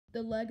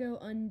the Lego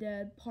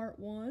Undead Part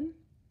 1.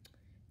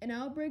 An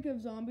outbreak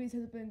of zombies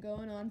has been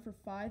going on for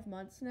 5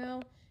 months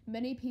now.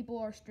 Many people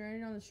are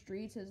stranded on the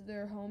streets as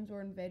their homes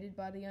were invaded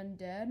by the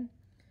undead.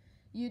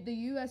 The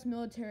U.S.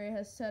 military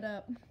has set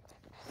up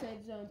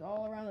safe zones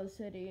all around the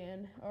city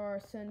and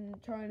are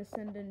trying to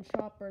send in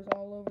choppers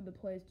all over the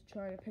place to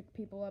try to pick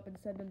people up and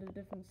send them to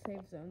different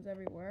safe zones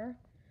everywhere.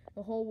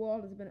 The whole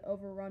world has been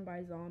overrun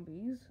by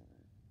zombies.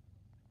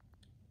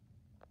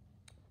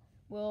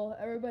 Will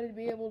everybody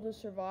be able to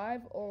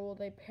survive, or will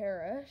they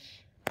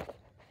perish?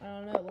 I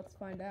don't know. Let's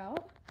find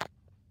out.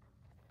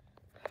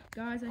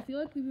 Guys, I feel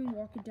like we've been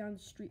walking down the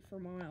street for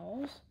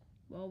miles.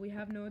 Well, we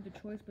have no other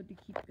choice but to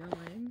keep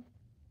going.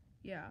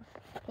 Yeah.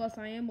 Plus,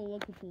 I am a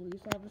local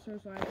police officer,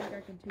 so I think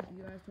I can take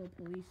you guys to a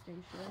police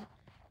station.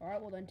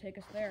 Alright, well then take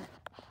us there.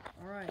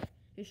 Alright.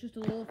 It's just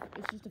a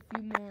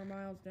few more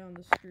miles down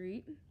the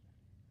street.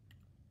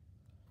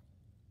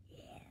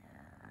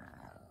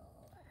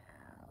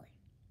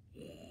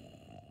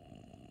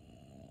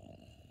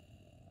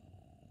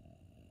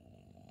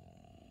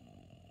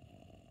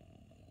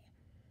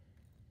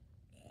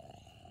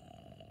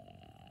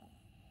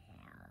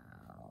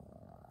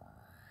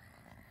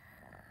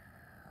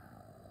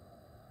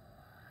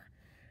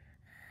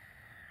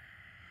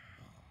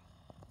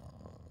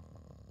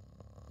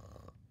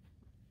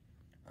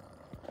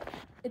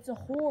 It's a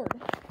horde.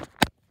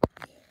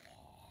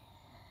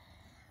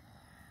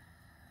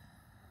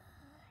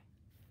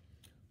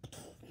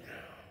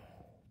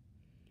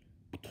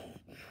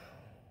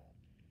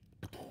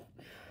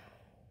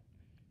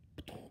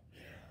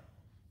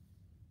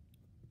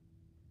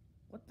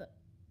 What the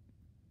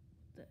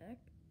heck?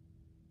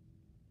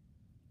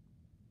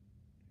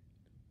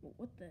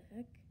 What the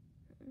heck?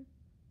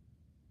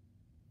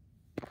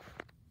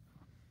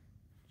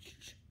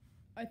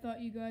 I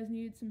thought you guys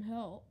needed some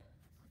help.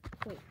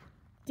 Wait,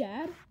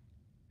 Dad?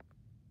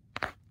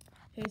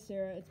 Hey,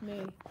 Sarah, it's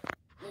me.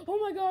 Oh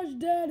my gosh,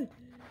 Dad!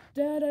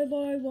 Dad, I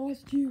thought I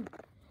lost you.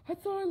 I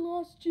thought I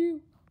lost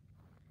you.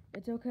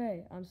 It's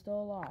okay, I'm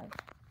still alive.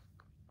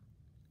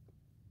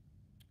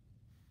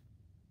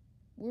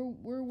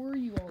 Where were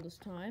you all this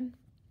time?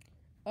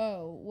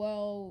 Oh,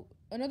 well,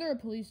 another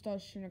police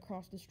station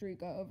across the street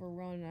got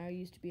overrun, and I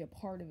used to be a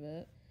part of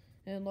it.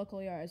 And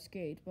luckily I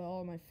escaped, but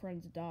all of my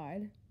friends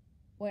died.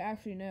 Wait,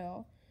 actually,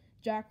 no.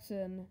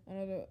 Jackson,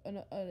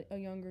 a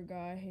younger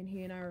guy, and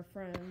he and I were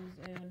friends,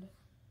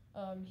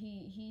 and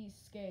he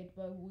escaped,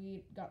 but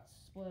we got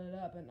split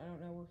up, and I don't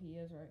know where he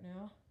is right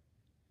now.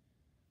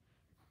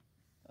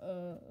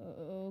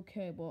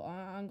 Okay, well,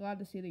 I'm glad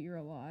to see that you're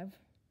alive.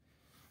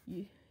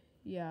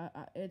 Yeah,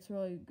 it's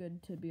really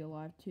good to be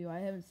alive, too. I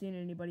haven't seen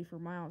anybody for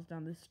miles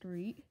down the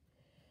street.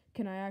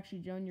 Can I actually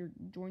join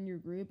your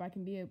group? I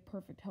can be a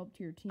perfect help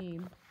to your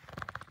team.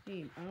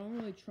 Hey, I don't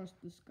really trust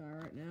this guy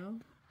right now.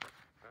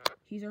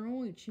 He's our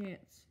only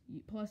chance.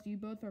 Plus, you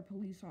both are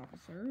police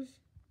officers.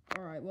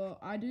 Alright, well,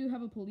 I do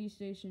have a police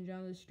station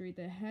down the street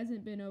that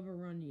hasn't been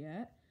overrun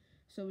yet.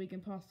 So we can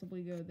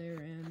possibly go there,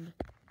 and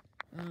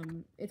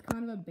it's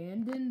kind of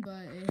abandoned,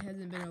 but it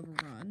hasn't been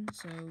overrun.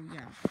 So,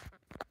 yeah.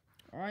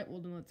 Alright, well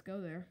then let's go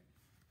there.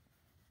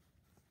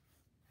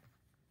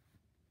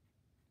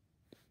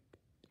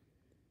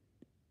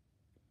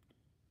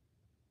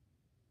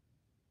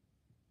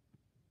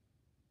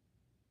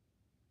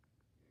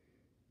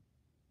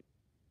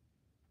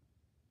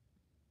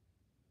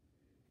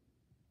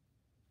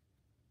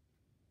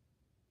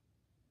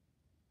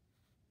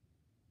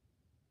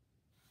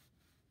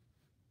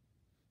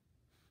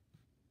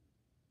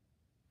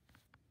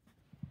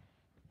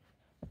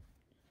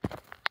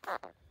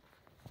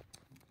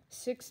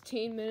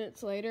 "16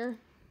 minutes later."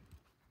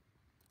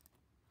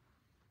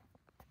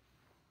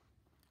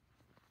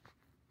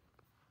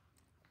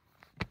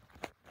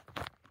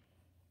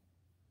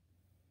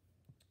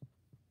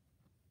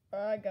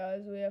 Alright,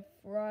 guys, we have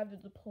arrived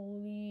at the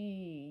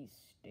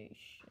police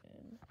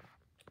station.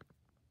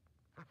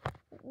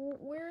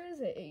 Where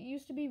is it? It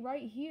used to be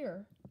right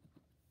here.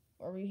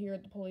 Are we here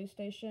at the police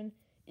station?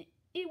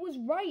 It was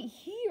right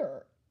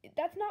here.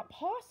 That's not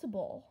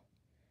possible.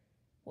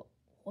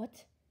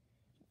 What?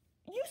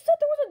 You said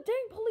there was a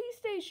dang police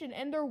station,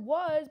 and there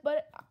was,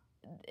 but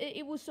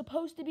it was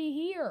supposed to be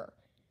here.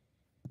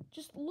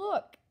 Just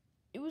look.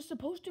 It was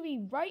supposed to be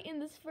right in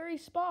this very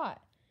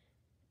spot.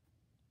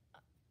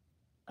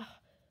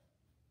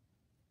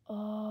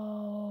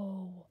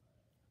 Oh.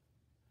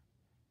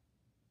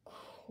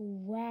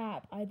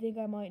 Crap. I think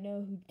I might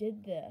know who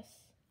did this.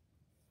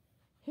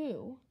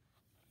 Who?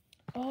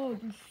 Oh,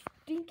 these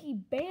stinky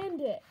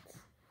bandits.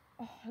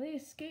 Oh, they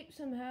escaped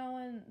somehow,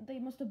 and they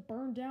must have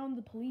burned down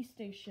the police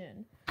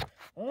station.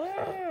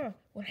 Ugh!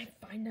 When I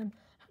find them,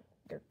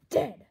 they're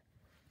dead.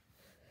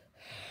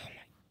 Oh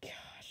my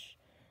gosh.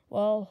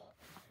 Well,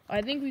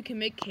 I think we can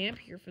make camp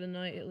here for the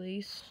night at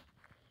least.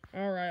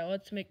 Alright,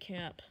 let's make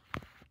camp.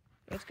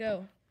 Let's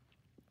go.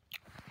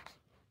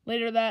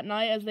 Later that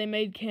night, as they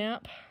made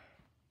camp,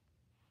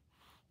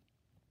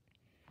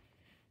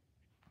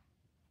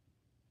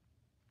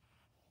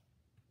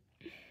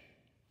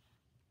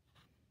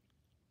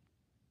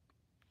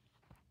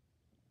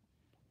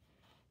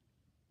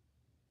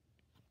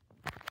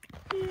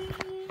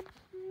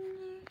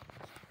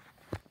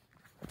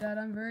 Dad,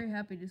 I'm very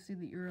happy to see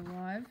that you're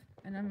alive,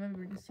 and I'm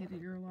happy to see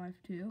that you're alive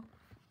too.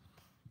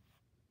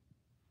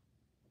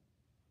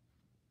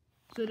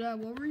 So, Dad,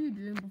 what were you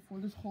doing before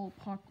this whole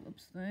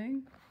apocalypse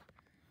thing?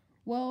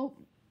 Well,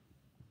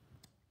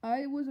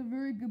 I was a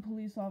very good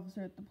police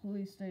officer at the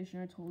police station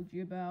I told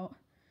you about,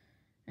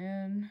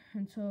 and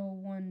until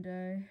one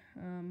day,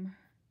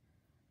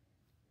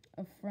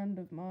 a friend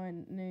of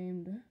mine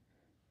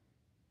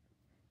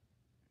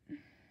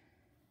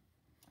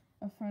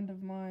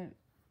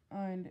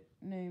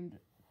named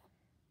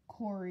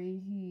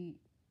Corey, he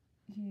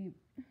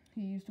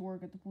used to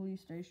work at the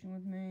police station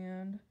with me,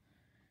 and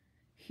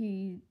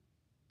he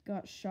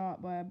got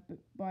shot by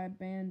a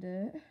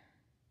bandit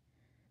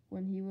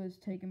when he was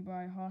taken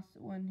by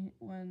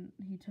when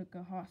he took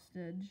a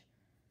hostage,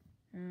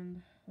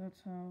 and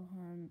that's how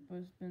I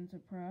was been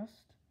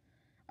suppressed.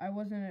 I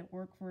wasn't at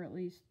work for at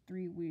least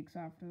 3 weeks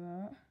after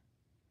that.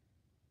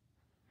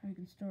 I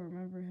can still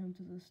remember him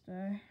to this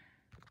day.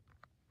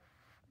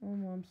 Oh,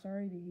 well, I'm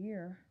sorry to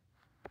hear.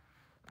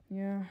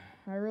 Yeah,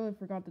 I really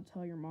forgot to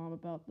tell your mom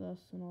about this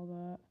and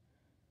all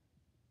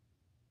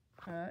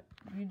that.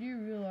 You do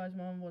realize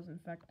Mom was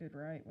infected,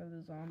 right, with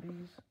the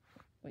zombies?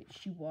 Wait,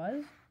 she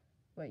was?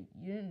 Wait,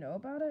 you didn't know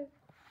about it?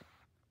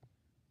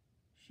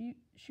 She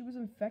was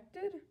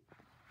infected?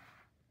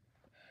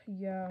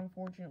 Yeah,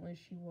 unfortunately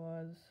she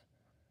was.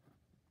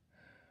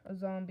 A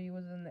zombie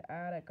was in the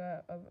attic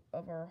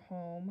of our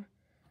home,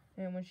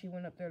 and when she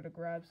went up there to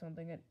grab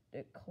something,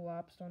 it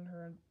collapsed on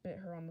her and bit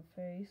her on the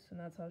face, and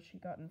that's how she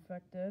got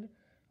infected.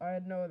 I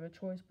had no other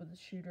choice but to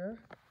shoot her.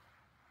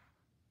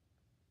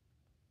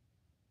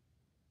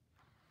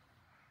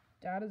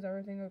 Dad, is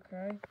everything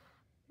okay?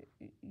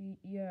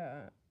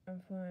 Yeah,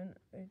 I'm fine.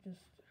 I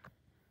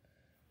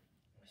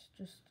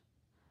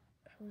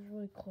was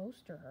really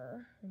close to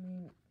her. I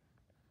mean,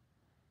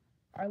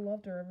 I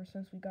loved her ever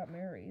since we got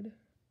married.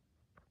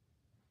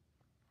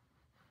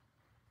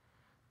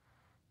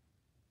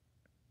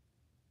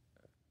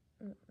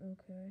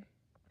 Okay.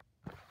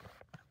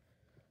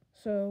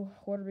 So,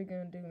 what are we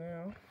gonna do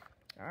now?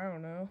 I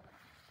don't know.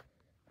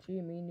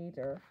 Gee, me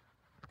neither.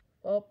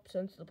 Well,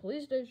 since the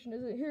police station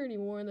isn't here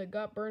anymore and they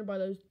got burned by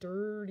those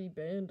dirty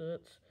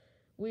bandits,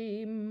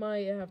 we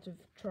might have to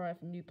try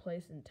a new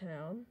place in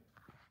town.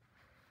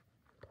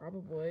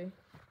 Probably.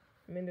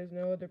 I mean, there's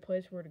no other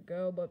place where to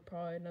go but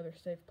probably another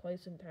safe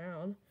place in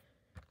town.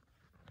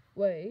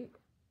 Wait,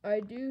 I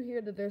do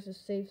hear that there's a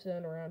safe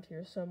zone around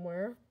here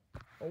somewhere.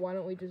 Well, why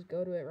don't we just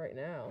go to it right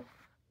now?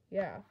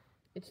 Yeah,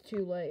 it's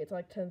too late. It's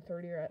like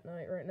 10:30 at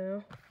night right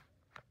now.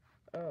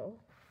 Oh.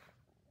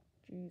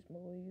 Jeez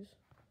Louise.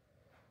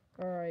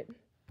 Alright.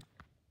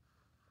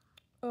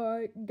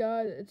 Alright,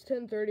 guys, it's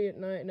 10:30 at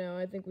night now.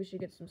 I think we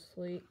should get some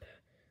sleep.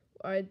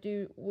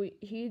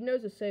 He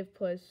knows a safe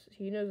place.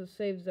 He knows a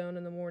safe zone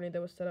in the morning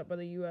that was set up by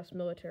the U.S.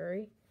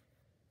 military.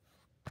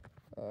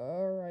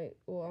 Alright,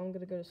 well, I'm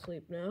gonna go to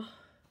sleep now.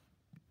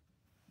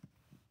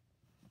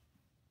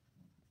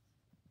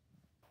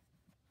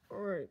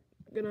 Alright,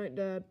 good night,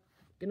 Dad.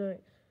 Good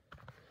night.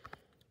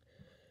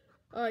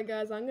 Alright,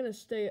 guys, I'm gonna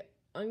stay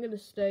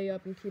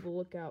up and keep a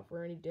lookout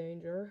for any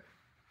danger.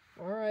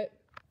 Alright.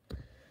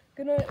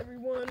 Good night,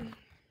 everyone.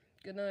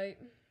 Good night.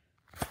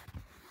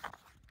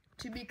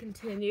 To be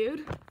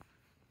continued.